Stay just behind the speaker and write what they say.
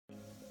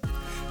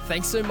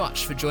Thanks so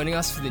much for joining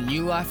us for the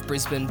Newlife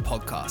Brisbane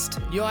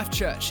podcast. Newlife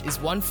Church is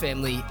one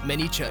family,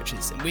 many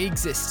churches, and we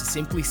exist to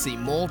simply see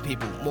more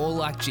people more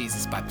like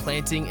Jesus by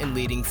planting and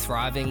leading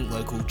thriving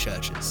local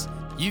churches.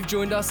 You've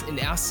joined us in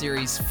our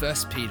series, 1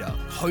 Peter,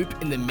 Hope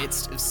in the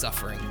Midst of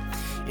Suffering.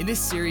 In this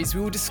series,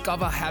 we will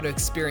discover how to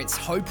experience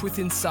hope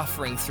within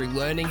suffering through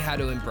learning how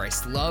to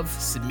embrace love,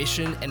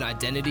 submission, and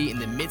identity in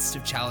the midst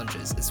of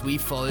challenges as we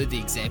follow the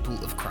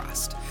example of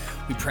Christ.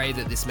 We pray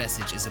that this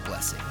message is a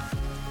blessing.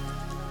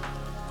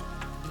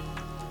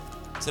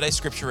 Today's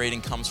scripture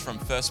reading comes from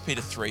 1 Peter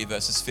 3,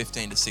 verses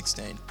 15 to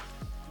 16.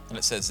 And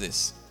it says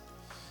this: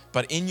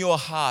 "But in your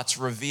hearts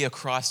revere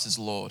Christ as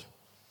Lord.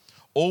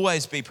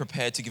 Always be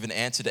prepared to give an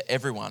answer to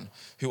everyone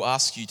who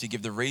asks you to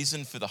give the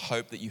reason for the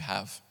hope that you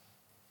have.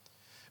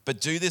 But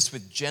do this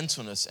with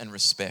gentleness and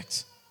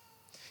respect,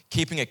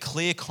 keeping a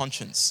clear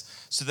conscience,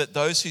 so that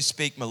those who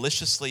speak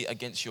maliciously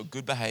against your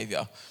good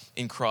behavior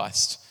in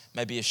Christ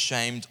may be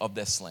ashamed of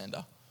their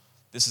slander."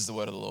 This is the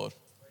word of the Lord.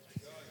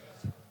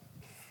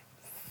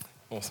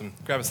 Awesome.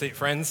 Grab a seat,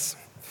 friends.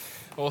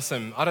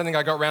 Awesome. I don't think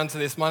I got round to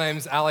this. My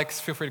name's Alex.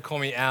 Feel free to call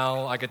me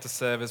Al. I get to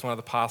serve as one of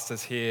the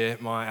pastors here.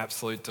 My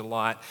absolute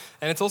delight.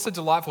 And it's also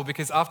delightful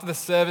because after the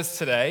service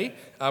today,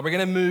 we're going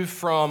to move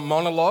from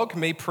monologue,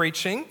 me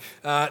preaching,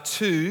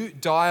 to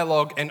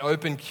dialogue and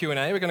open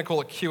Q&A. We're going to call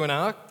it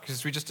Q&R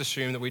because we just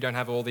assume that we don't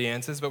have all the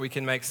answers, but we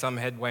can make some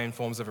headway in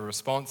forms of a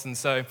response. And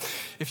so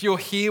if you're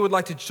here, would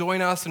like to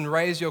join us and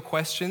raise your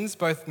questions,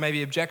 both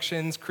maybe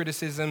objections,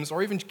 criticisms,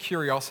 or even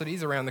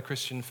curiosities around the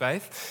Christian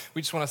faith,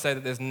 we just want to say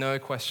that there's no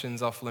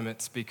questions off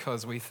limits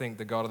because we think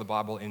the God of the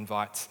Bible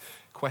invites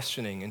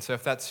questioning. And so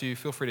if that's you,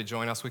 feel free to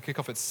join us. We kick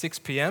off at 6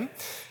 p.m.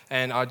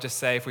 And I'd just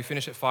say if we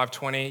finish at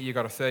 5:20, you've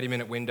got a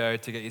 30-minute window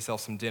to get yourself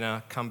some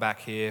dinner, come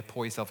back here,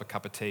 pour yourself a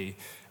cup of tea,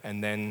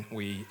 and then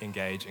we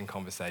engage in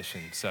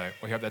conversation. So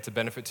we hope that's a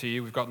benefit to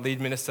you. We've got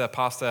lead minister,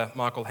 Pastor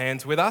Michael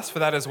Hands, with us for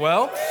that as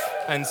well.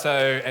 And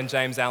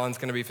James Allen's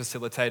going to be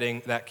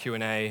facilitating that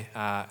Q&A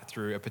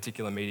through a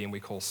particular medium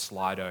we call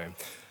Slido.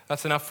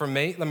 That's enough from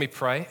me. Let me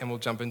pray and we'll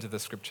jump into the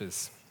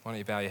scriptures. Why don't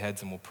you bow your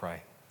heads and we'll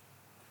pray.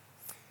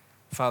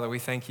 Father, we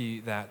thank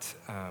you that,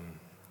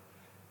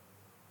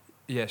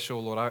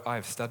 Lord, I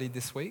have studied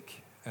this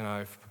week and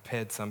I've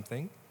prepared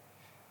something.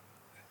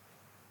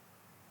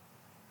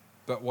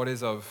 But what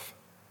is of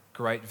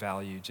great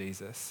value,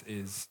 Jesus,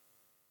 is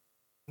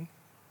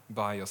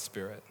by your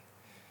Spirit.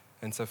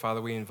 And so,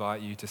 Father, we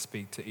invite you to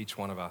speak to each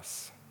one of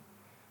us.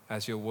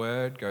 As your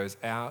word goes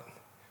out,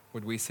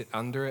 would we sit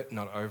under it,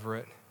 not over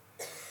it?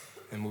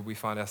 And would we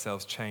find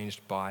ourselves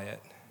changed by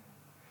it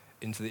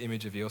into the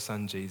image of your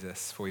Son,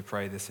 Jesus? For we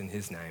pray this in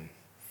his name.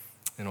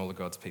 And all of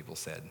God's people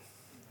said,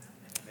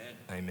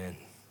 Amen.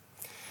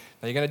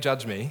 Now you're going to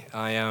judge me.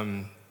 I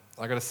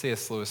got a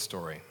C.S. Lewis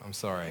story. I'm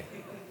sorry.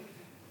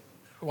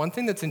 One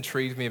thing that's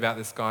intrigued me about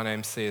this guy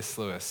named C.S.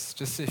 Lewis,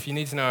 just if you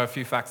need to know a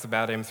few facts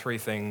about him, 3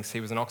 things. He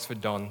was an Oxford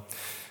Don,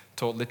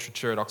 taught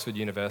literature at Oxford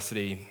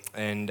University,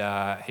 and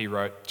he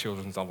wrote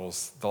children's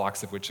novels, the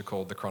likes of which are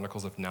called The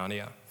Chronicles of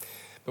Narnia.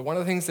 But one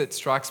of the things that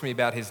strikes me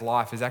about his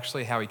life is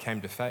actually how he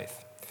came to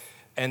faith.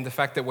 And the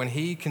fact that when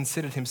he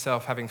considered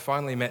himself having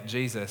finally met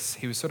Jesus,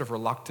 he was sort of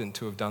reluctant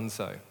to have done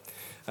so.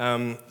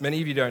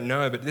 Many of you don't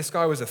know, but this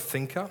guy was a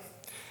thinker.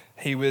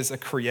 He was a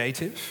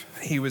creative.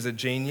 He was a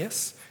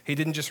genius. He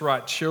didn't just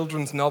write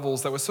children's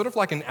novels that were sort of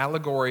like an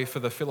allegory for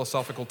the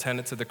philosophical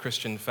tenets of the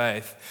Christian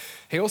faith.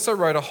 He also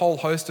wrote a whole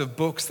host of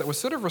books that were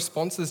sort of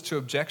responses to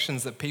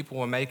objections that people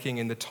were making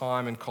in the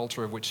time and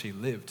culture of which he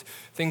lived.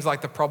 Things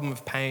like The Problem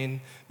of Pain,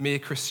 Mere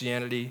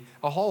Christianity,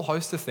 a whole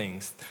host of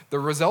things. The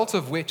result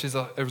of which is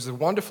a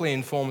wonderfully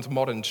informed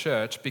modern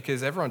church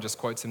because everyone just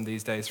quotes him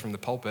these days from the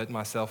pulpit,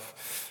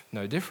 myself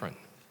no different.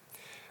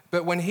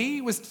 But when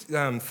he was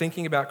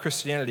thinking about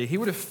Christianity, he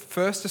would have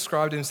first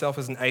described himself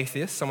as an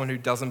atheist, someone who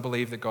doesn't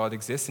believe that God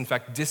exists, in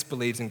fact,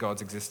 disbelieves in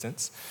God's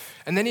existence.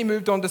 And then he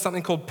moved on to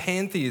something called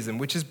pantheism,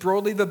 which is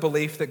broadly the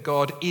belief that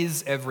God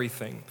is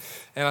everything.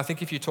 And I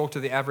think if you talk to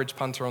the average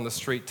punter on the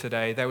street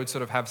today, they would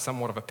sort of have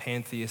somewhat of a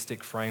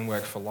pantheistic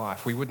framework for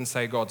life. We wouldn't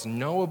say God's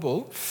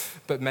knowable,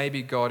 but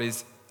maybe God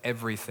is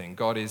everything.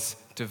 God is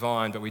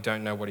divine, but we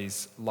don't know what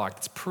he's like.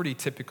 It's a pretty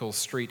typical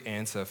street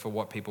answer for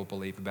what people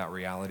believe about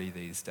reality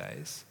these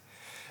days.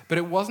 But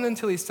it wasn't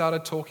until he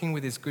started talking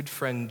with his good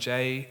friend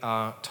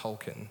J.R.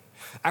 Tolkien,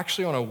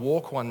 actually on a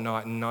walk one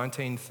night in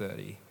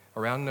 1930,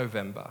 around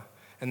November,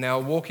 and they were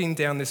walking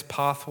down this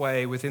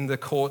pathway within the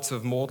courts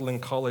of Magdalen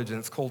College, and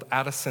it's called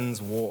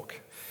Addison's Walk.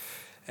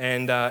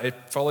 And it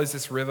follows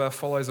this river,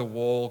 follows a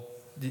wall,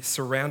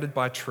 surrounded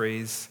by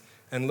trees,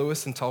 and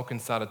Lewis and Tolkien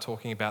started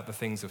talking about the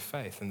things of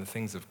faith and the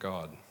things of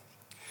God.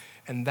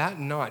 And that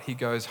night he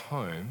goes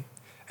home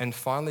and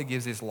finally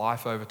gives his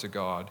life over to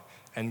God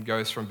and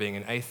goes from being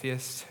an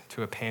atheist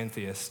to a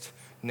pantheist,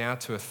 now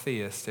to a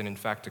theist, and in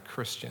fact a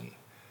Christian.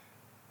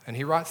 And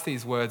he writes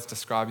these words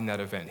describing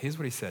that event. Here's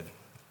what he said.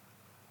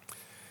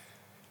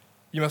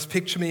 You must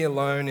picture me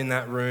alone in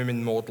that room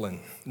in Magdalen,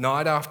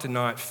 night after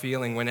night,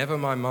 feeling, whenever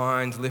my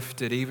mind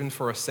lifted even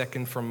for a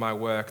second from my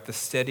work, the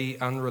steady,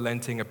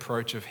 unrelenting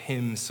approach of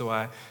him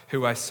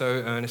who I so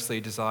earnestly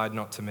desired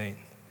not to meet.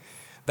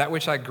 That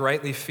which I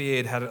greatly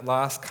feared had at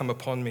last come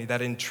upon me,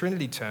 that in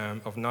Trinity term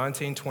of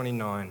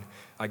 1929,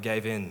 I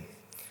gave in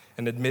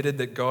and admitted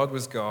that God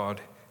was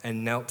God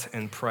and knelt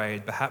and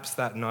prayed, perhaps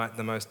that night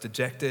the most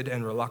dejected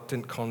and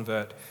reluctant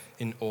convert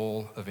in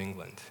all of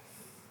England.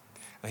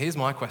 Now here's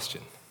my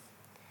question.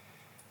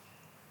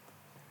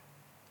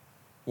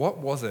 What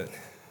was it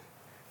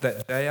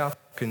that J.R.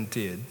 Tolkien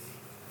did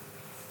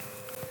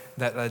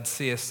that led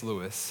C.S.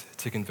 Lewis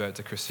to convert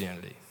to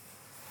Christianity?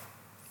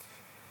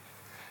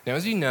 Now,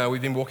 as you know,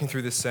 we've been walking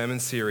through this sermon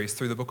series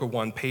through the book of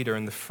 1 Peter,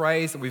 and the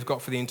phrase that we've got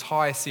for the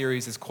entire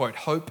series is, quote,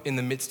 hope in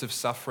the midst of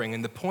suffering.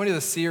 And the point of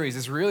the series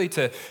is really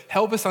to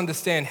help us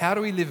understand how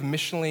do we live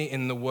missionally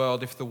in the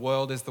world if the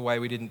world is the way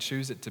we didn't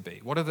choose it to be?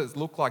 What does it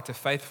look like to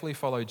faithfully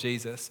follow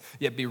Jesus,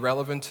 yet be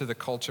relevant to the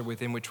culture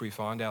within which we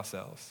find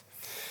ourselves?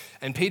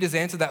 And Peter's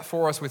answered that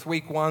for us with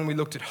week 1. We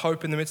looked at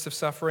hope in the midst of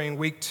suffering.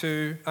 Week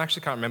 2, I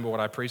actually can't remember what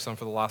I preached on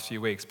for the last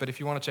few weeks, but if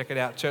you want to check it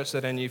out,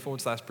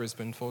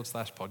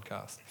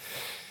 church.nu/Brisbane/podcast.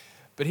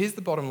 But here's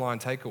the bottom line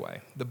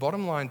takeaway. The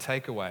bottom line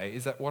takeaway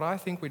is that what I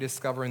think we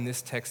discover in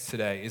this text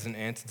today is an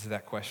answer to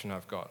that question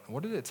I've got.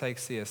 What did it take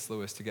C.S.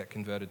 Lewis to get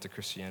converted to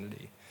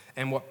Christianity?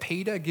 And what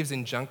Peter gives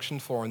injunction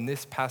for in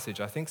this passage,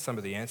 I think, some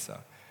of the answer.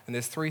 And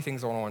there's 3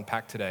 things I want to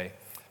unpack today.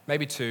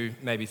 Maybe 2,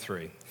 maybe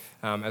 3,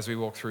 as we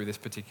walk through this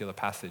particular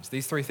passage.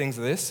 These 3 things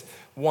are this.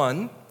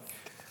 1,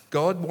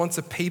 God wants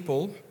a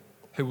people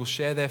who will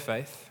share their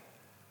faith,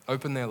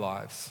 open their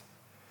lives,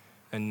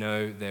 and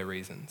know their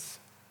reasons.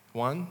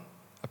 1,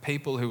 a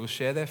people who will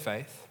share their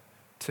faith.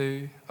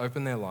 2,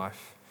 open their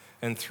life.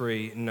 And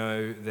 3,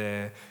 know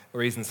their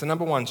reasons. So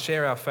number 1,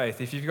 share our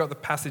faith. If you've got the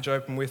passage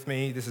open with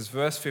me, this is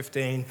verse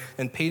 15,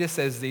 and Peter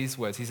says these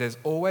words. He says,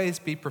 always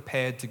be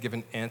prepared to give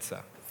an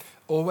answer.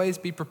 Always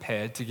be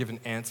prepared to give an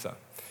answer.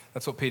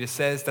 That's what Peter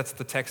says. That's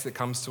the text that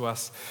comes to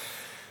us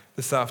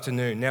this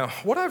afternoon. Now,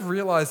 what I've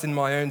realized in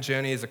my own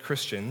journey as a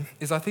Christian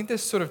is I think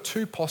there's sort of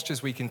 2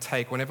 postures we can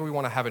take whenever we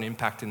want to have an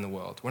impact in the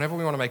world, whenever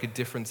we want to make a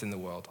difference in the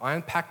world. I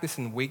unpack this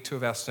in week 2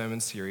 of our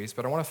sermon series,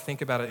 but I want to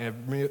think about it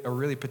in a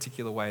really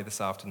particular way this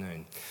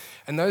afternoon.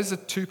 And those are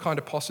 2 kind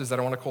of postures that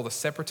I want to call the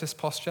separatist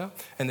posture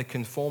and the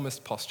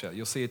conformist posture.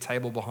 You'll see a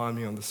table behind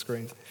me on the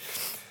screen.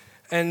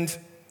 And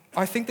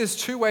I think there's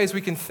 2 ways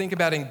we can think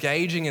about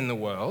engaging in the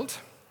world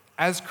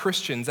as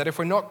Christians that if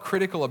we're not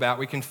critical about,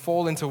 we can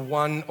fall into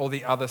one or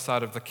the other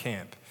side of the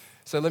camp.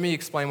 So let me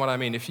explain what I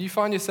mean. If you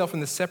find yourself in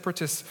the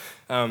separatist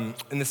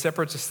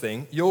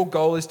thing, your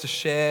goal is to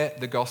share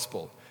the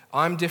gospel.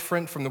 I'm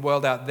different from the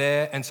world out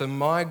there, and so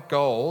my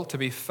goal to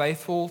be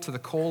faithful to the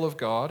call of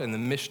God and the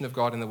mission of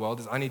God in the world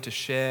is I need to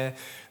share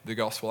the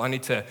gospel. I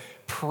need to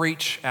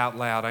preach out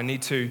loud. I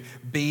need to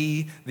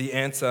be the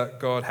answer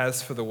God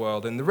has for the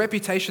world. And the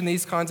reputation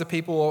these kinds of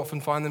people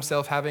often find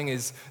themselves having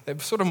is they're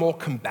sort of more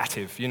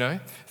combative, you know?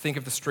 Think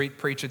of the street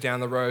preacher down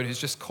the road who's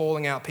just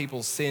calling out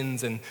people's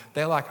sins, and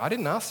they're like, I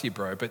didn't ask you,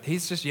 bro, but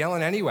he's just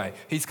yelling anyway.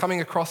 He's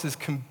coming across as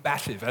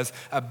combative, as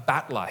a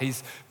battler.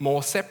 He's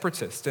more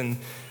separatist. And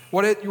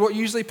what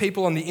usually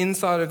people on the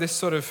inside of this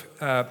sort of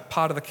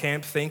part of the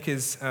camp think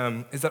is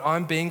that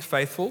I'm being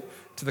faithful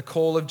to the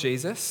call of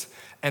Jesus,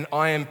 and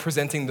I am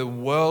presenting the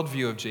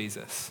worldview of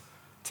Jesus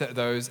to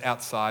those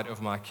outside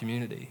of my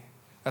community.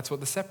 That's what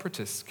the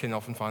separatists can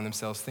often find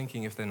themselves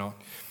thinking if they're not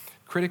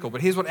critical. But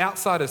here's what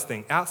outsiders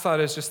think.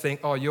 Outsiders just think,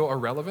 oh, you're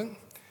irrelevant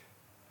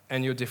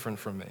and you're different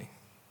from me.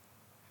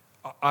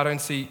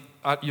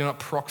 You're not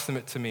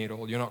proximate to me at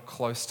all. You're not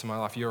close to my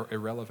life. You're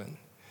irrelevant.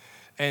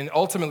 And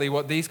ultimately,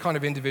 what these kind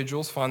of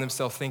individuals find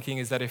themselves thinking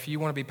is that if you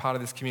want to be part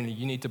of this community,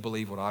 you need to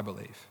believe what I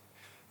believe.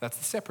 That's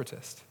the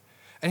separatist.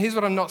 And here's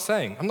what I'm not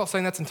saying. I'm not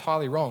saying that's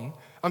entirely wrong.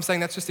 I'm saying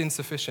that's just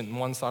insufficient on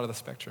one side of the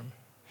spectrum.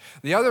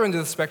 The other end of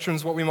the spectrum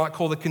is what we might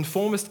call the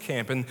conformist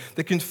camp. And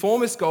the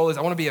conformist goal is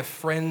I want to be a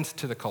friend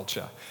to the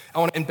culture. I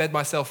want to embed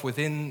myself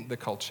within the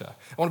culture.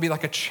 I want to be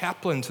like a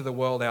chaplain to the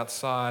world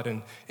outside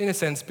and, in a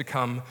sense,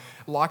 become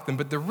like them.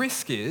 But the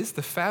risk is,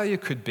 the failure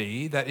could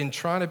be that in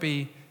trying to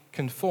be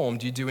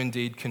conformed, you do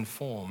indeed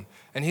conform.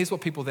 And here's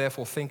what people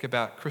therefore think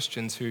about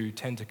Christians who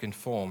tend to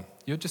conform.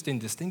 You're just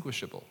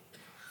indistinguishable.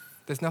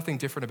 There's nothing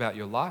different about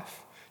your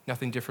life,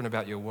 nothing different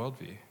about your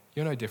worldview.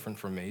 You're no different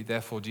from me,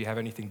 therefore do you have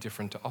anything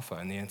different to offer?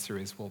 And the answer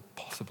is, well,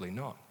 possibly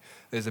not.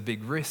 There's a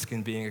big risk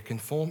in being a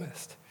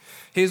conformist.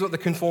 Here's what the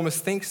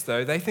conformist thinks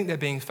though. They think they're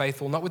being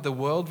faithful not with the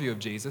worldview of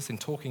Jesus in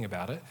talking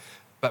about it,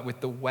 but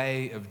with the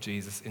way of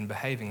Jesus in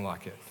behaving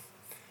like it.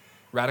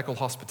 Radical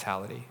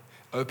hospitality,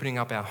 opening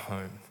up our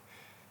home,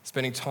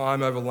 spending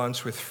time over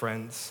lunch with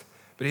friends.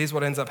 But here's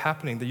what ends up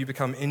happening, that you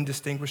become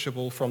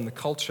indistinguishable from the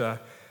culture.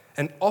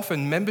 And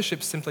often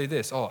membership's simply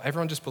this,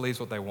 everyone just believes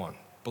what they want.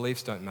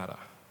 Beliefs don't matter.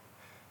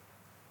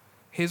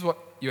 Here's what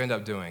you end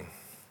up doing.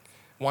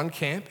 One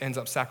camp ends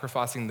up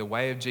sacrificing the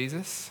way of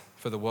Jesus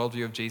for the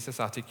worldview of Jesus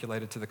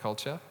articulated to the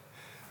culture.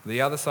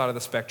 The other side of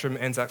the spectrum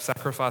ends up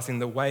sacrificing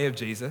the way of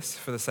Jesus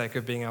for the sake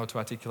of being able to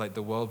articulate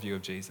the worldview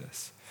of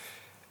Jesus.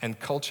 And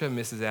culture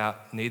misses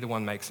out, neither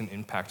one makes an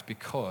impact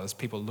because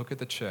people look at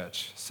the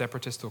church,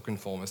 separatist or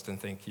conformist, and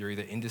think you're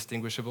either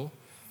indistinguishable,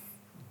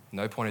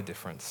 no point of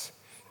difference,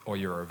 or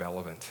you're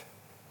irrelevant.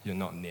 You're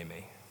not near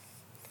me.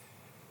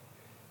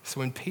 So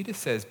when Peter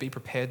says, be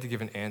prepared to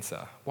give an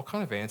answer, what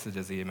kind of answer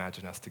does he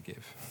imagine us to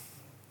give?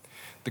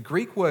 The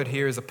Greek word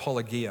here is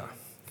apologia.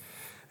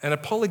 And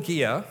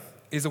apologia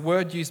is a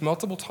word used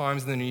multiple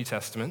times in the New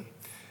Testament,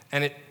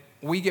 and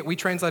we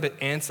translate it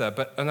answer,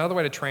 but another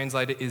way to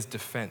translate it is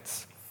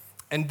defense.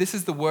 And this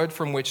is the word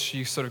from which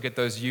you sort of get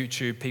those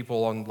YouTube people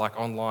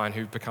online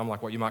who become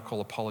like what you might call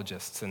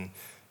apologists. And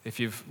if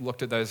you've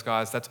looked at those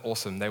guys, that's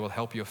awesome. They will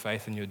help your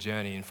faith and your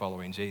journey in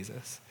following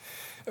Jesus.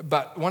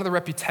 But one of the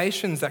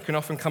reputations that can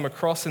often come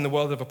across in the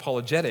world of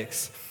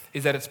apologetics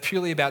is that it's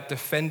purely about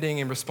defending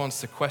in response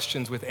to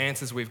questions with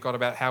answers we've got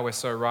about how we're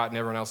so right and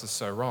everyone else is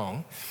so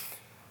wrong,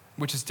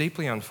 which is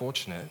deeply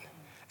unfortunate.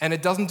 And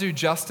it doesn't do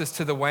justice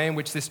to the way in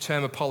which this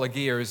term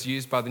apologia is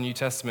used by the New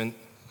Testament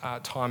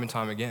time and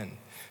time again.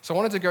 So I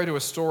wanted to go to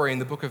a story in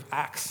the book of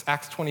Acts,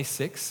 Acts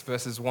 26,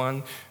 verses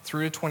 1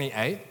 through to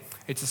 28.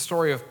 It's a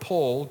story of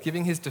Paul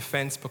giving his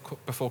defense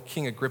before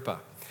King Agrippa.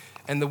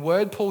 And the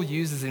word Paul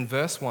uses in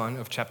verse 1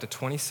 of chapter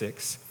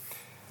 26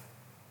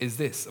 is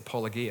this,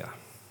 apologia.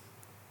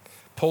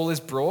 Paul is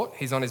brought,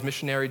 he's on his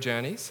missionary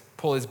journeys.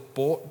 Paul is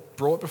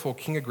brought before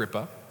King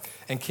Agrippa.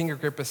 And King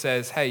Agrippa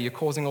says, hey, you're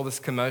causing all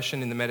this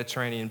commotion in the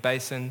Mediterranean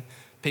basin.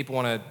 People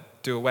want to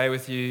do away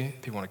with you.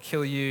 People want to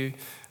kill you.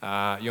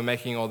 You're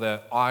making all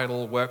the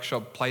idol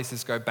workshop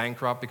places go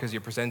bankrupt because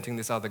you're presenting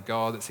this other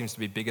god that seems to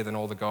be bigger than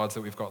all the gods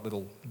that we've got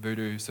little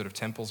voodoo sort of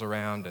temples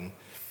around.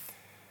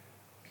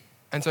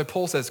 And so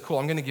Paul says, cool,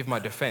 I'm going to give my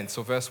defense.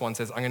 Or verse 1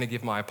 says, I'm going to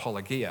give my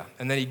apologia.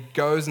 And then he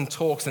goes and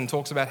talks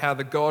about how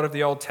the God of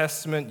the Old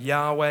Testament,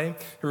 Yahweh,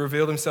 who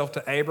revealed himself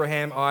to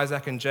Abraham,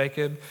 Isaac, and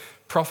Jacob,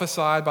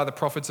 prophesied by the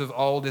prophets of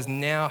old, is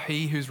now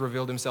he who's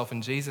revealed himself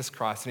in Jesus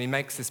Christ. And he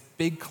makes this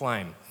big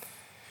claim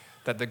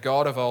that the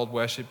God of old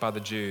worshipped by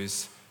the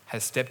Jews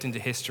has stepped into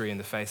history in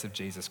the face of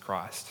Jesus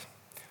Christ.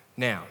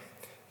 Now,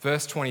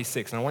 verse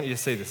 26, and I want you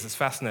to see this, it's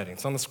fascinating.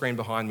 It's on the screen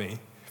behind me.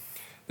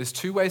 There's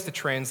two ways to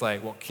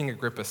translate what King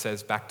Agrippa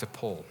says back to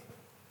Paul.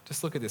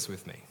 Just look at this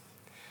with me.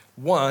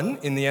 One,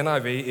 in the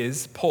NIV,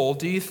 is, Paul,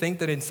 do you think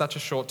that in such a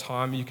short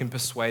time you can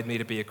persuade me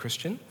to be a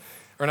Christian?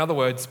 Or in other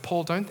words,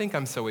 Paul, don't think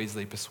I'm so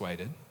easily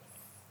persuaded.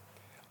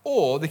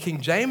 Or the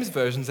King James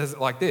Version says it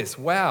like this,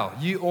 wow,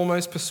 you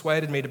almost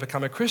persuaded me to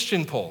become a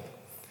Christian, Paul.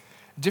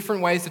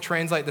 Different ways to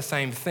translate the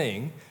same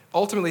thing,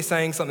 ultimately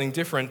saying something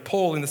different.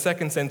 Paul, in the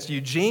second sense,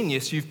 you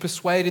genius, you've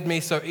persuaded me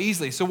so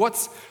easily. So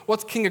what's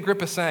King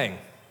Agrippa saying?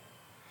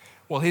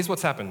 Well, here's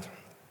what's happened.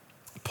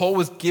 Paul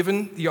was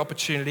given the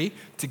opportunity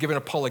to give an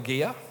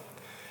apologia,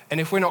 and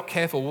if we're not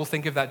careful, we'll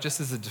think of that just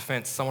as a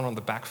defense, someone on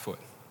the back foot.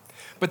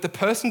 But the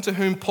person to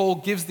whom Paul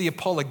gives the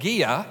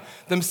apologia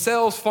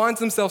finds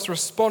themselves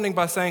responding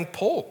by saying,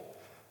 Paul,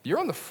 you're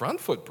on the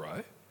front foot,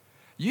 bro.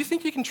 You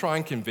think you can try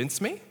and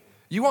convince me?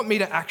 You want me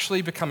to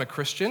actually become a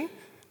Christian?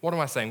 What am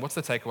I saying? What's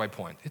the takeaway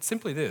point? It's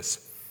simply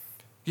this.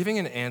 Giving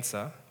an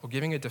answer or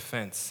giving a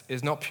defense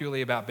is not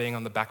purely about being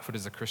on the back foot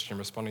as a Christian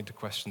responding to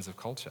questions of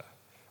culture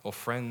or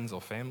friends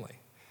or family.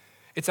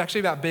 It's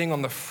actually about being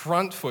on the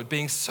front foot,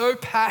 being so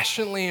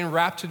passionately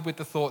enraptured with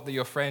the thought that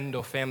your friend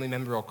or family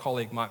member or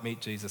colleague might meet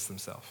Jesus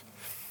themselves.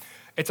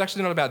 It's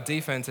actually not about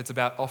defense, it's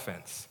about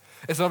offense.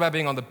 It's not about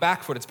being on the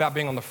back foot, it's about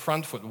being on the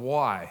front foot.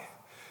 Why?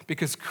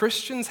 Because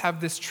Christians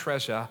have this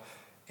treasure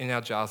in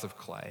our jars of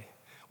clay.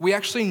 We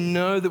actually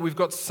know that we've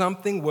got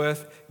something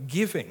worth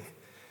giving.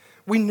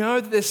 We know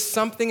that there's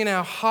something in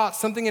our hearts,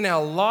 something in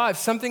our lives,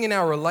 something in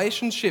our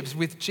relationships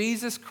with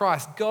Jesus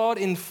Christ, God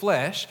in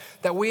flesh,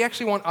 that we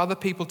actually want other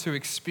people to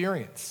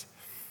experience.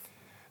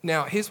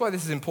 Now, here's why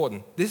this is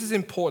important. This is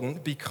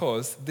important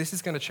because this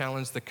is going to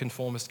challenge the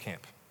conformist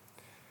camp.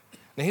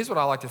 Now, here's what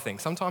I like to think.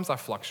 Sometimes I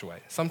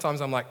fluctuate. Sometimes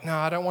I'm like, no,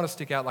 I don't want to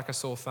stick out like a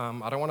sore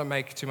thumb. I don't want to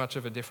make too much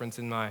of a difference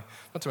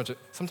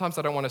sometimes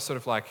I don't want to sort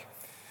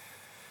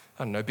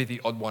of be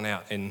the odd one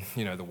out in,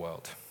 the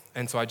world.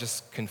 And so I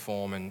just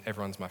conform and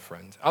everyone's my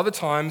friend. Other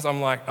times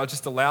I'm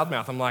just a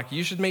loudmouth. I'm like,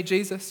 you should meet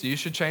Jesus. You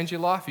should change your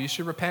life. You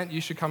should repent.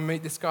 You should come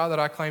meet this guy that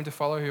I claim to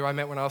follow, who I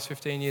met when I was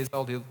 15 years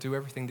old. He'll do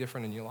everything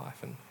different in your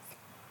life. And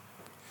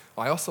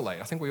I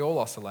oscillate. I think we all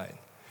oscillate.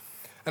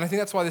 And I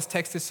think that's why this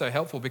text is so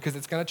helpful, because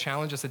it's going to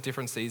challenge us at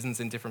different seasons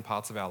in different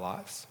parts of our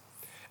lives.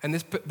 And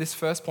this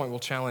first point will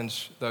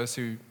challenge those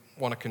who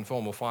want to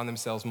conform or find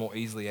themselves more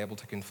easily able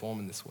to conform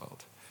in this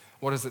world.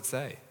 What does it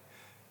say?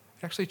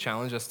 It actually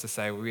challenges us to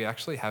say we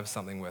actually have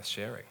something worth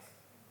sharing.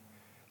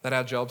 That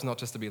our job's not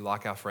just to be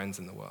like our friends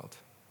in the world.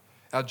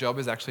 Our job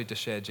is actually to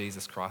share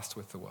Jesus Christ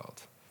with the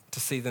world,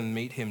 to see them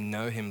meet him,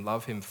 know him,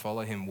 love him,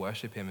 follow him,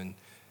 worship him, and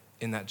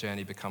in that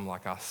journey become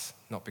like us,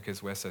 not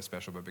because we're so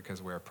special, but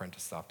because we're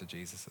apprenticed after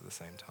Jesus at the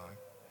same time.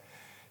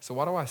 So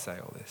why do I say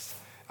all this?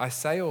 I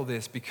say all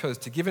this because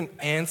to give an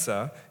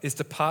answer is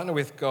to partner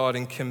with God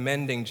in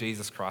commending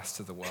Jesus Christ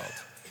to the world.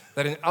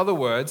 That in other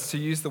words, to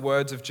use the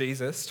words of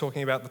Jesus,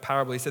 talking about the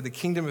parable, he said, the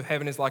kingdom of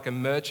heaven is like a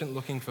merchant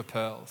looking for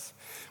pearls.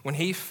 When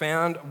he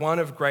found one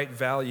of great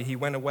value, he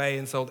went away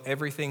and sold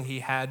everything he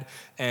had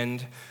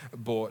and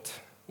bought.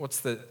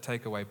 What's the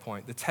takeaway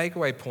point? The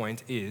takeaway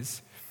point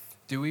is,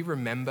 do we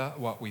remember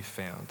what we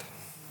found?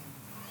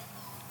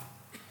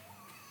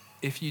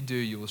 If you do,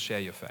 you will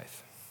share your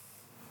faith.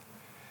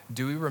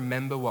 Do we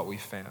remember what we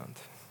found?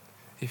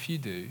 If you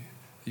do,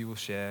 you will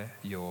share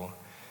your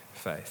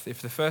faith.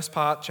 If the first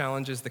part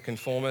challenges the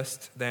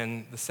conformist,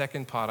 then the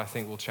second part, I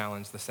think, will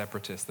challenge the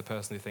separatist, the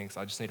person who thinks,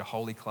 I just need a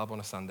holy club on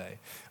a Sunday.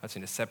 I just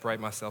need to separate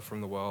myself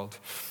from the world.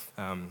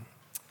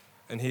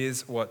 And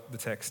here's what the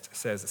text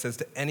says. It says,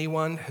 to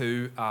anyone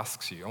who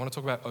asks you. I want to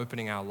talk about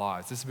opening our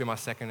lives. This will be my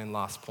second and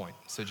last point,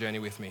 so journey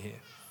with me here.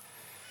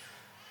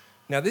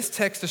 Now, this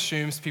text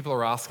assumes people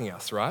are asking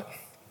us, right?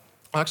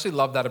 I actually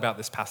love that about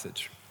this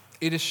passage.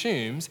 It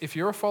assumes if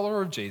you're a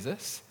follower of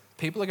Jesus,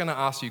 people are going to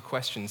ask you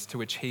questions to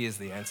which he is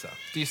the answer.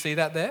 Do you see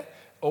that there?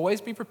 Always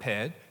be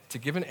prepared to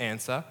give an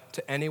answer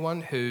to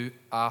anyone who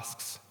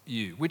asks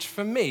you. Which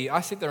for me,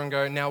 I sit there and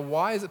go, now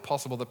why is it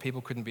possible that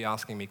people couldn't be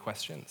asking me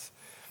questions?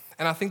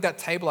 And I think that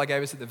table I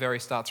gave us at the very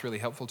start is really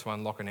helpful to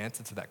unlock an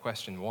answer to that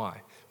question.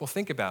 Why? Well,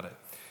 think about it.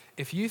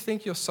 If you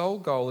think your sole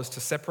goal is to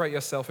separate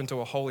yourself into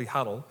a holy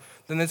huddle,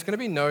 then there's going to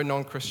be no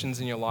non-Christians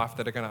in your life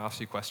that are going to ask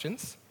you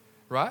questions,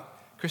 right?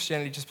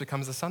 Christianity just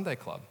becomes a Sunday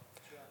club.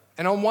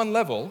 And on one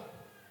level,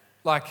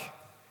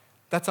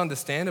 that's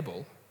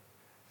understandable.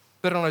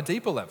 But on a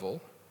deeper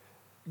level,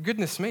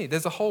 goodness me,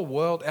 there's a whole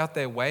world out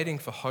there waiting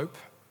for hope,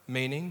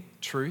 meaning,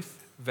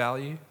 truth,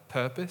 value,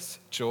 purpose,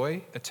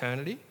 joy,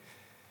 eternity.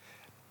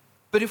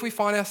 But if we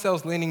find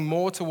ourselves leaning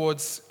more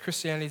towards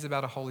Christianity is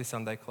about a holy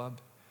Sunday club,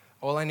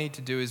 all I need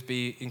to do is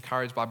be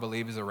encouraged by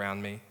believers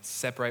around me,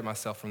 separate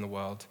myself from the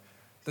world,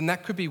 then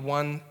that could be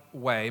one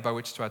way by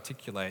which to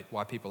articulate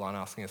why people aren't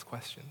asking us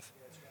questions.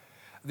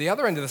 The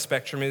other end of the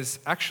spectrum is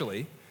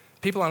actually,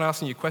 people aren't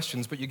asking you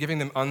questions, but you're giving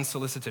them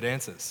unsolicited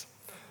answers.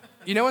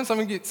 You know when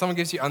someone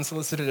gives you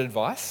unsolicited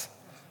advice,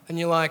 and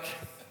you're like,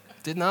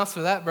 didn't ask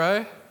for that,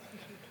 bro.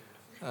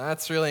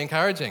 That's really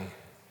encouraging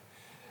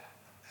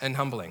and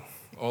humbling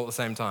all at the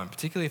same time,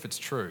 particularly if it's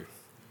true.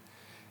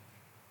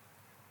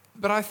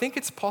 But I think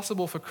it's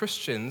possible for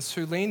Christians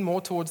who lean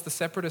more towards the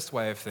separatist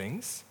way of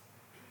things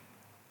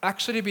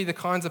actually to be the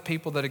kinds of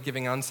people that are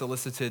giving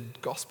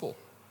unsolicited gospel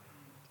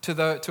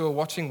to a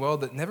watching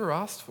world that never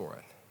asked for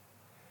it.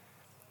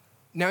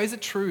 Now, is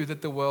it true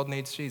that the world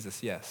needs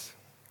Jesus? Yes.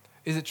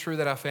 Is it true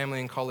that our family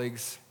and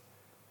colleagues,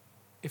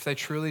 if they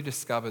truly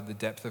discovered the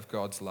depth of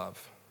God's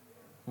love,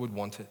 would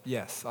want it?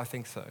 Yes, I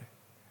think so.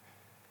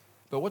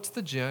 But what's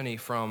the journey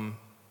from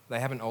they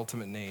have an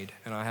ultimate need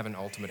and I have an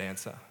ultimate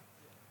answer?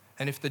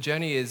 And if the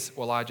journey is,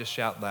 well, I just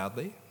shout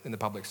loudly in the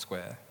public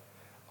square,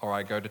 or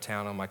I go to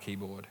town on my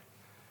keyboard,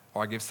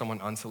 or I give someone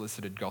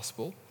unsolicited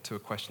gospel to a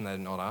question they had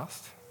not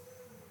asked,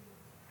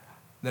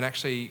 then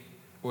actually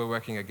we're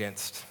working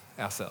against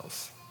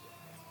ourselves.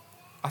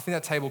 I think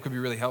that table could be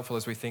really helpful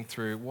as we think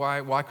through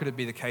why could it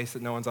be the case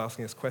that no one's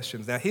asking us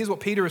questions? Now, here's what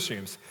Peter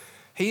assumes.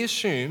 He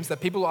assumes that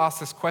people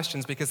ask us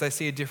questions because they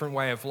see a different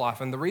way of life.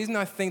 And the reason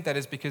I think that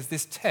is because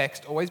this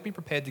text, always be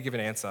prepared to give an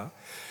answer,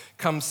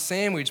 comes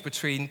sandwiched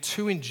between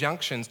two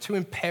injunctions, two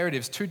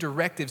imperatives, two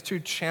directives, two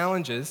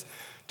challenges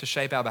to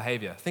shape our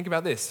behavior. Think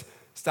about this.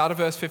 Start of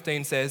verse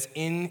 15 says,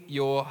 in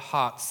your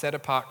heart, set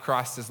apart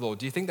Christ as Lord.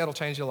 Do you think that'll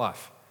change your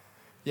life?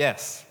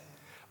 Yes.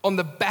 On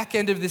the back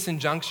end of this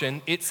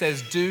injunction, it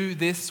says, do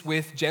this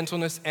with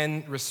gentleness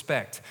and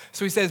respect.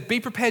 So he says, be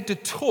prepared to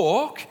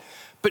talk,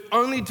 but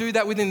only do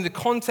that within the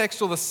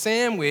context or the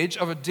sandwich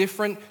of a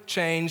different,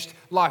 changed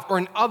life. Or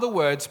in other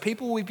words,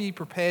 people will be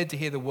prepared to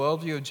hear the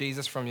worldview of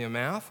Jesus from your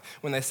mouth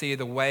when they see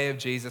the way of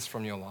Jesus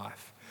from your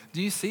life.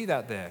 Do you see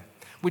that there?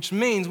 Which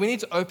means we need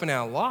to open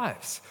our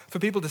lives for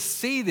people to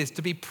see this,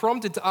 to be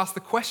prompted to ask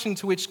the question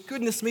to which,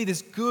 goodness me,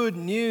 this good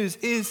news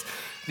is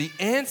the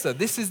answer.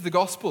 This is the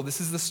gospel. This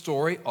is the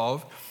story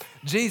of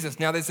Jesus.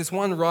 Now, there's this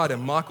one writer,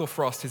 Michael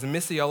Frost, who's a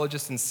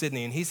missiologist in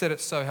Sydney, and he said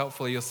it so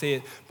helpfully. You'll see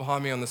it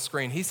behind me on the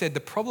screen. He said, the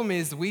problem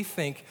is we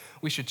think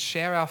we should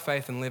share our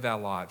faith and live our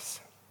lives.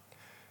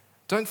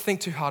 Don't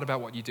think too hard about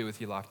what you do with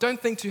your life. Don't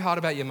think too hard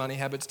about your money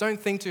habits. Don't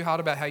think too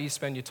hard about how you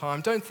spend your time.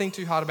 Don't think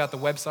too hard about the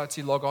websites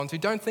you log on to.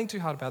 Don't think too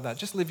hard about that.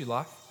 Just live your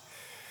life.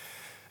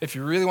 If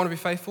you really want to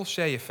be faithful,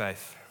 share your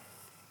faith.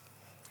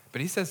 But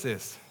he says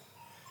this,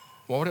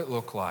 what would it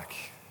look like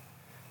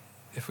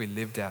if we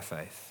lived our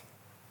faith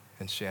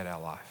and shared our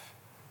life?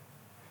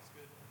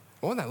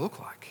 What would that look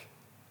like?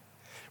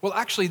 Well,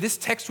 actually, this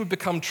text would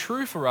become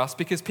true for us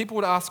because people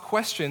would ask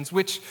questions,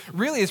 which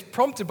really is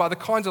prompted by the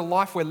kinds of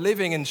life we're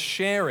living and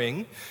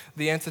sharing,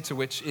 the answer to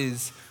which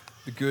is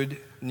the good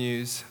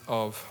news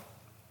of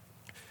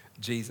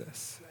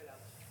Jesus.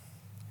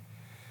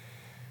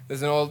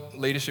 There's an old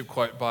leadership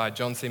quote by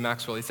John C.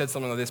 Maxwell. He said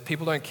something like this,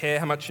 people don't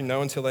care how much you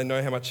know until they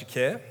know how much you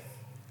care.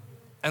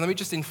 And let me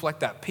just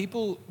inflect that.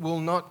 People will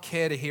not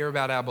care to hear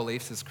about our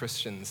beliefs as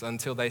Christians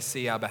until they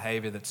see our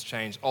behavior that's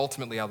changed,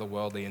 ultimately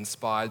otherworldly,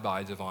 inspired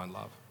by divine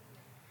love.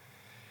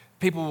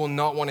 People will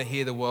not want to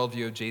hear the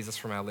worldview of Jesus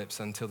from our lips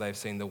until they've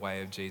seen the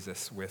way of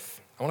Jesus with,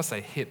 I want to say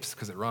hips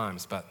because it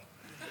rhymes, but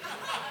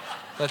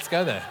let's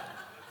go there.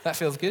 That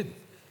feels good.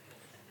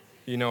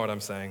 You know what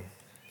I'm saying.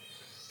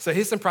 So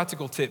here's some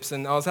practical tips.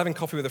 And I was having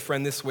coffee with a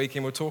friend this week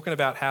and we're talking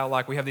about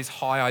how we have these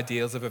high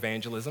ideals of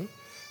evangelism,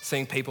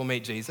 seeing people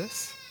meet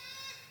Jesus.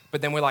 But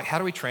then we're like, how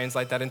do we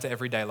translate that into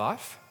everyday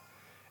life?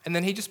 And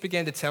then he just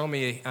began to tell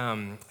me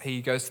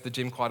he goes to the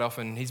gym quite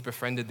often. He's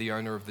befriended the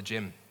owner of the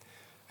gym.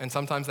 And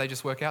sometimes they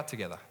just work out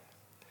together.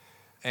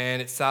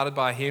 And it started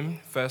by him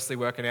firstly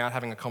working out,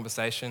 having a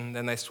conversation.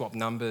 Then they swapped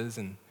numbers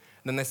and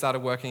then they started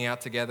working out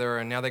together.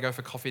 And now they go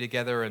for coffee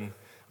together. And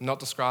I'm not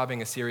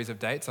describing a series of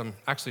dates. I'm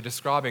actually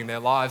describing their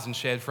lives and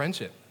shared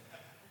friendship.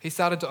 He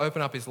started to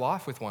open up his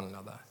life with one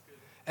another.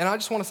 And I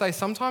just want to say,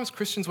 sometimes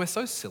Christians, we're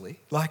so silly.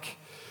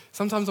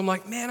 Sometimes I'm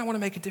like, man, I want to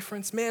make a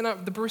difference. Man,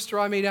 the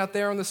barista I meet out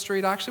there on the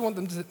street, I actually want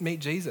them to meet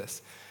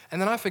Jesus. And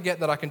then I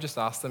forget that I can just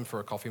ask them for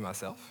a coffee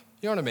myself.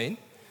 You know what I mean?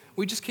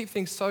 We just keep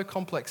things so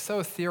complex, so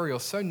ethereal,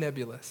 so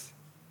nebulous.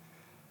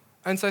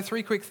 And so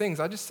 3 quick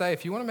things. I just say,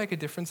 if you want to make a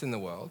difference in the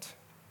world,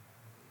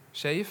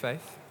 share your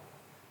faith,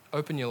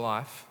 open your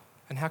life.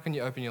 And how can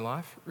you open your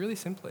life? Really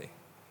simply.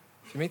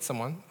 If you meet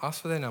someone,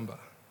 ask for their number.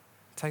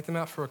 Take them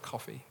out for a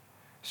coffee.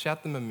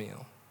 Shout them a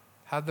meal.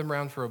 Have them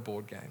round for a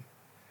board game.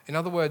 In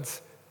other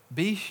words,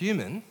 be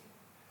human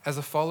as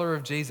a follower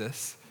of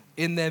Jesus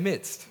in their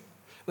midst.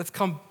 Let's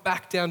come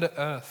back down to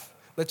earth.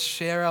 Let's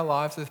share our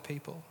lives with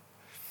people.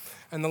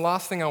 And the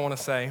last thing I want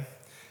to say,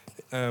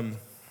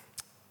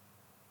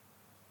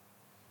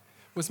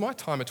 was my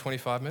timer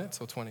 25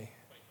 minutes or 20?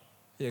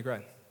 Yeah,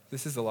 great.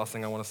 This is the last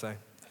thing I want to say.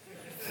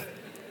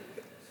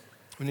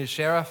 We need to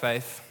share our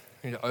faith.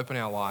 We need to open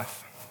our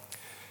life.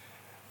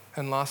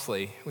 And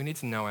lastly, we need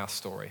to know our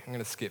story. I'm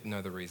going to skip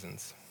know the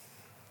reasons.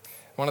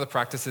 One of the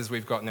practices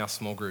we've got in our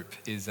small group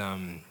is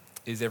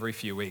every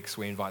few weeks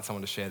we invite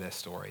someone to share their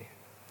story.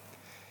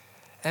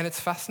 And it's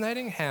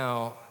fascinating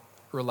how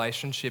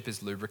relationship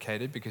is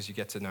lubricated because you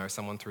get to know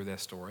someone through their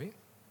story.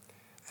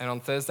 And on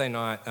Thursday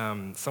night,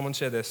 someone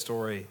shared their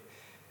story.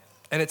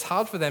 And it's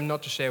hard for them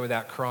not to share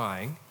without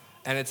crying.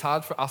 And it's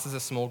hard for us as a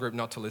small group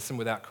not to listen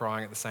without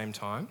crying at the same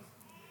time.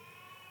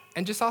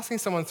 And just asking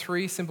someone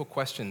 3 simple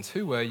questions.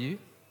 Who were you?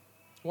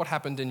 What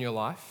happened in your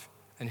life?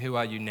 And who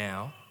are you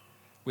now?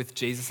 With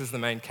Jesus as the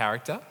main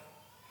character,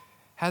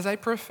 has a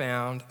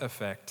profound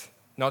effect,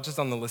 not just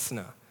on the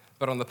listener,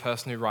 but on the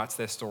person who writes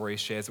their story,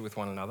 shares it with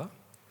one another.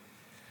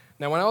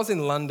 Now, when I was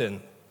in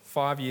London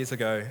 5 years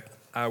ago,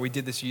 we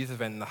did this youth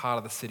event in the heart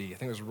of the city. I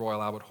think it was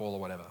Royal Albert Hall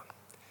or whatever.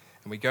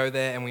 And we go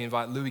there and we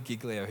invite Louis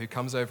Giglio, who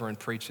comes over and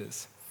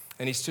preaches.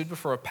 And he stood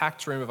before a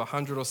packed room of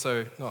hundreds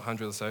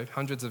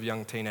of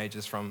young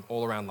teenagers from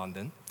all around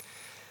London.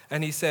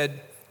 And he said,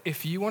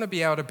 if you want to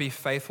be able to be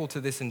faithful to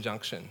this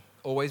injunction,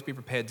 always be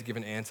prepared to give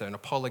an answer, an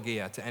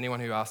apologia to anyone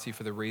who asks you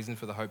for the reason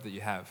for the hope that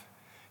you have.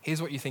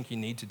 Here's what you think you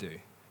need to do.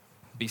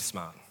 Be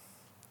smart.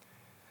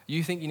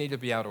 You think you need to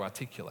be able to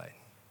articulate.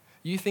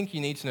 You think you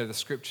need to know the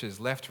scriptures,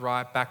 left,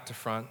 right, back to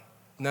front.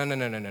 No. You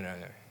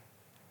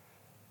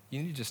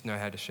need to just know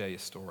how to share your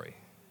story.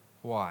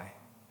 Why?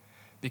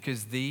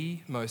 Because the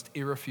most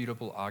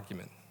irrefutable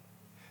argument,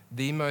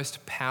 the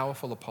most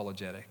powerful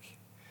apologetic,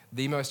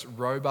 the most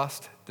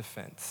robust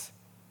defense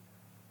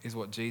is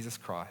what Jesus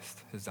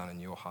Christ has done in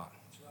your heart.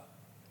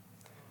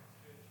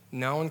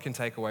 No one can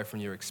take away from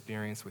your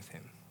experience with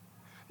him.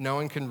 No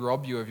one can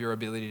rob you of your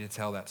ability to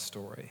tell that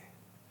story.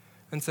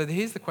 And so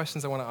here's the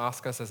questions I want to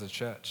ask us as a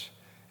church.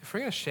 If we're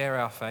going to share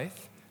our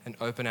faith and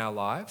open our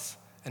lives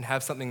and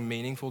have something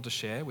meaningful to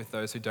share with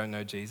those who don't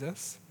know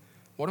Jesus,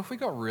 what if we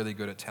got really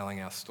good at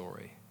telling our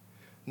story?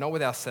 Not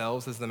with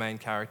ourselves as the main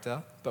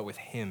character, but with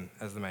him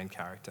as the main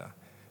character.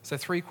 So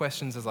 3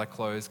 questions as I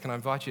close. Can I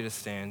invite you to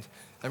stand?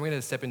 And we're going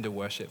to step into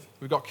worship.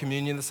 We've got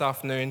communion this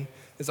afternoon.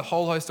 There's a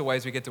whole host of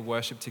ways we get to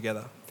worship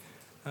together.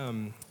 But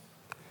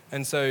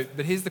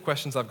here's the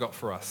questions I've got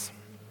for us.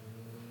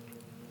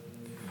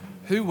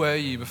 Who were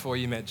you before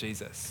you met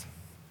Jesus?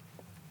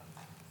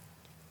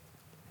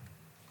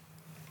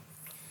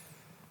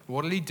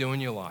 What did he do in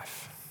your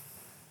life?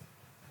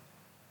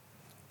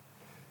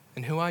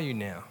 And who are you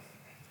now?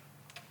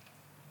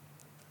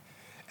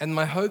 And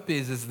my hope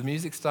is, as the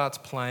music starts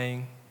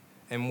playing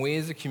and we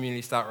as a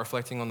community start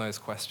reflecting on those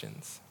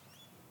questions,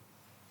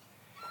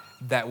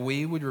 that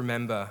we would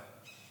remember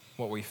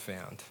what we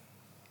found.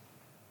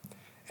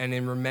 And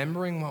in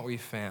remembering what we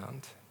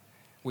found,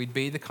 we'd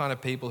be the kind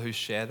of people who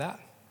share that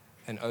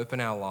and open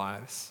our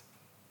lives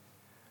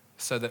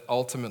so that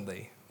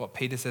ultimately, what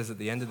Peter says at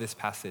the end of this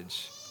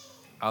passage,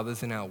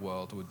 others in our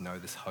world would know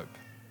this hope.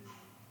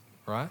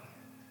 Right?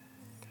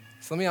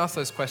 So let me ask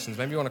those questions.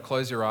 Maybe you want to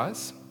close your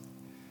eyes.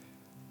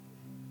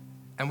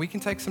 And we can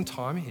take some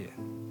time here.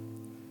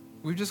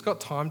 We've just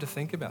got time to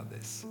think about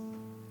this.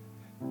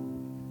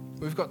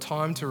 We've got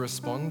time to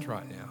respond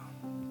right now.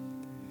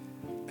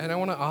 And I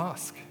want to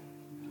ask,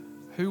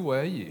 who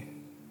were you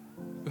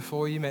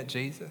before you met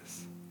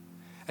Jesus?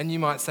 And you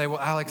might say, well,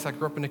 Alex, I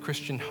grew up in a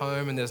Christian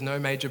home and there's no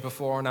major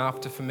before and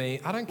after for me.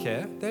 I don't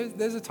care.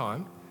 There's a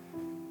time.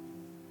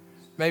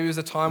 Maybe it was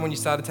a time when you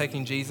started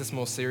taking Jesus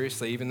more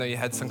seriously, even though you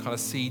had some kind of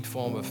seed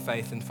form of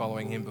faith in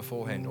following him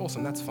beforehand.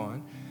 Awesome, that's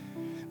fine.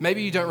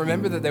 Maybe you don't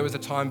remember that there was a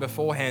time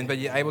beforehand, but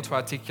you're able to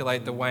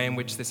articulate the way in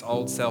which this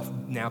old self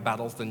now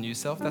battles the new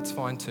self. That's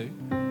fine too.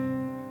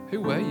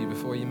 Who were you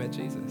before you met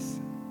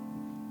Jesus?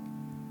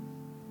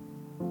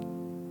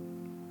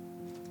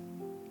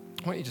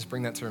 Why don't you just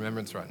bring that to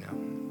remembrance right now?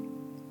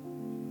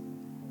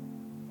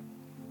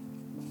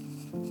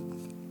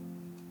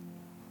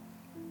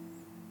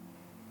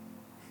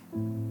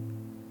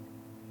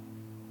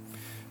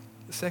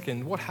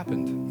 Second, what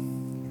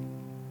happened?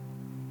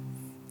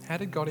 How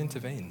did God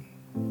intervene?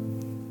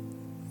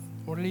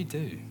 What did he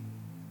do?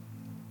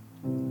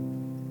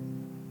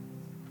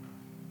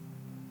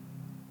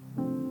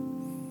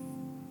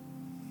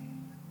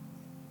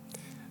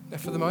 Now,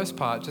 for the most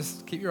part,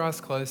 just keep your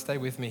eyes closed, stay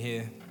with me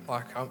here.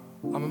 Like, I'm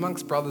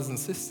amongst brothers and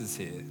sisters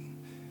here.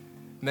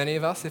 Many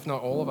of us, if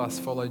not all of us,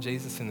 follow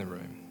Jesus in the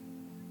room.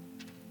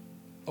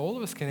 All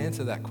of us can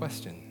answer that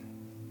question.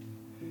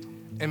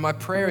 And my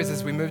prayer is,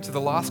 as we move to the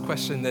last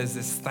question, there's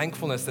this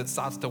thankfulness that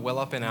starts to well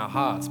up in our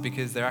hearts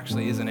because there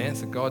actually is an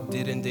answer. God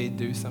did indeed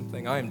do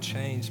something. I am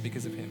changed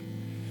because of him.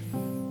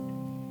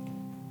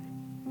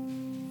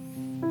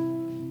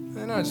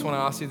 And I just want to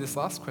ask you this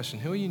last question.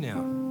 Who are you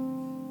now?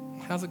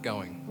 How's it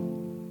going?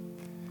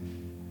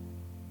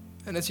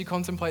 And as you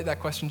contemplate that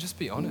question, just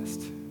be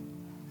honest.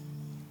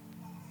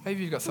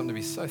 Maybe you've got something to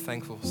be so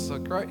thankful, so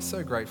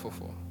grateful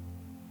for.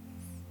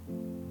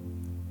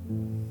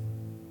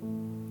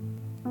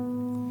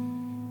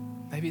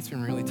 Maybe it's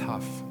been really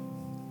tough.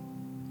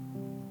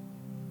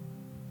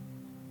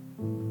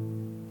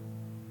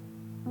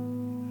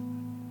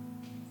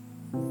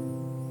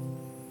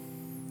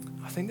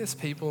 I think there's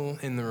people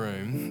in the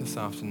room this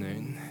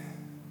afternoon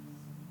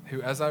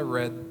who, as I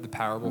read the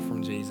parable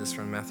from Jesus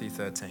from Matthew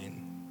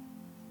 13,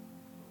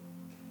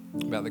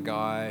 about the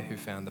guy who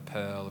found the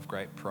pearl of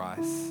great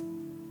price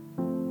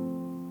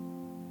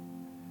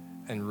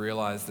and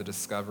realized the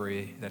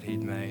discovery that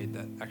he'd made,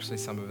 that actually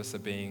some of us are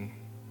being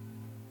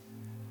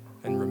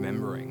and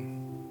remembering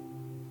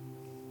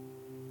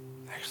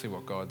actually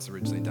what God's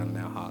originally done in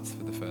our hearts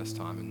for the first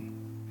time. And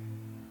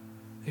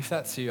if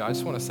that's you, I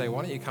just want to say,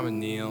 why don't you come and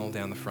kneel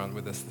down the front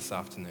with us this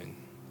afternoon?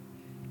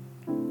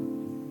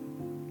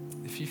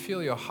 If you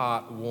feel your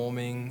heart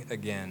warming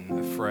again,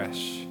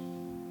 afresh,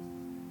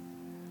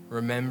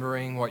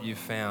 remembering what you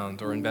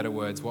found, or in better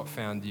words, what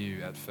found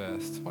you at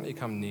first, why don't you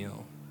come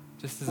kneel,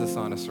 just as a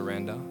sign of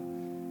surrender.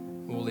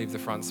 We'll leave the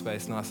front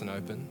space nice and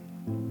open.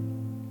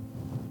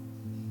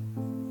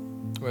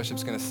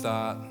 Worship's going to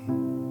start,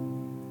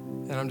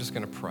 and I'm just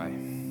going to pray.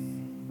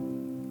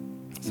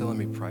 So let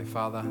me pray.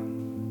 Father,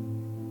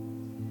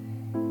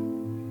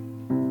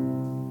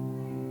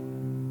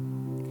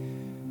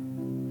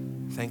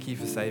 thank you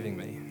for saving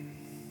me.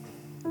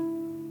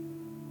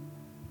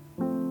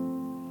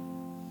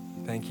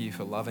 Thank you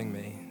for loving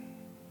me.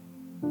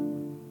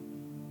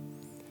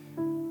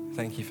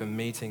 Thank you for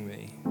meeting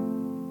me.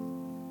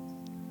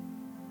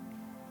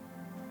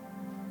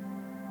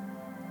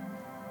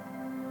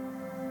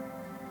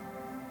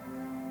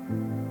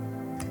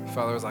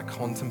 Father, as I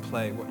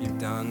contemplate what you've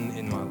done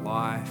in my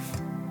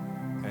life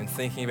and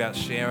thinking about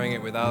sharing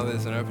it with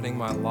others and opening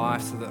my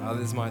life so that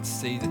others might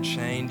see the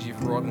change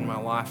you've wrought in my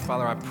life,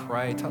 Father, I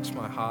pray, touch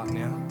my heart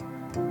now.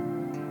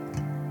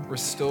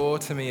 Restore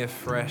to me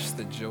afresh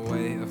the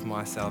joy of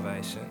my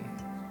salvation.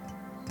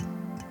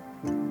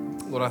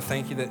 Lord, I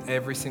thank you that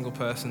every single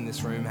person in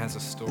this room has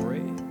a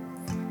story,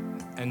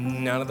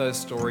 and none of those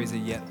stories are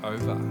yet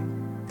over.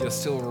 You're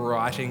still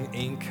writing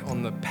ink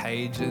on the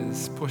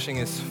pages, pushing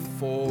us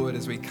forward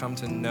as we come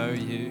to know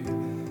you.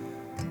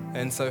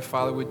 And so,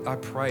 Father, I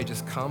pray,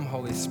 just come,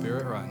 Holy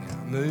Spirit, right now.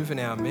 Move in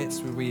our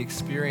midst. Would we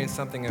experience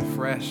something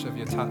afresh of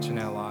your touch in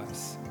our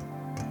lives?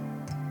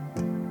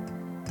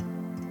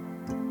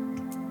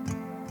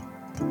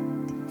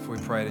 For we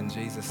pray it in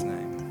Jesus'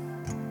 name.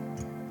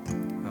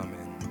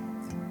 Amen.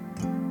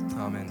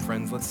 Amen.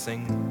 Friends, let's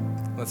sing.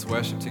 Let's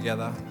worship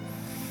together.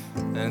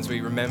 And as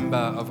we remember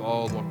of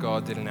old what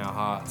God did in our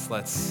hearts,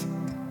 let's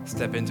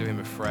step into him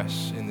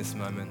afresh in this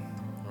moment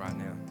right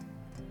now.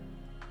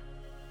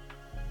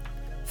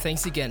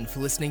 Thanks again for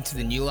listening to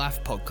the New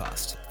Life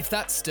podcast. If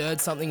that stirred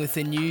something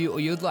within you or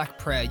you'd like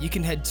prayer, you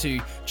can head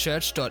to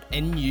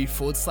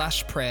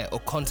church.nu/prayer or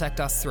contact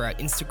us through our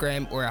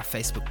Instagram or our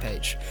Facebook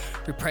page.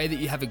 We pray that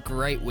you have a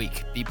great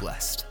week. Be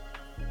blessed.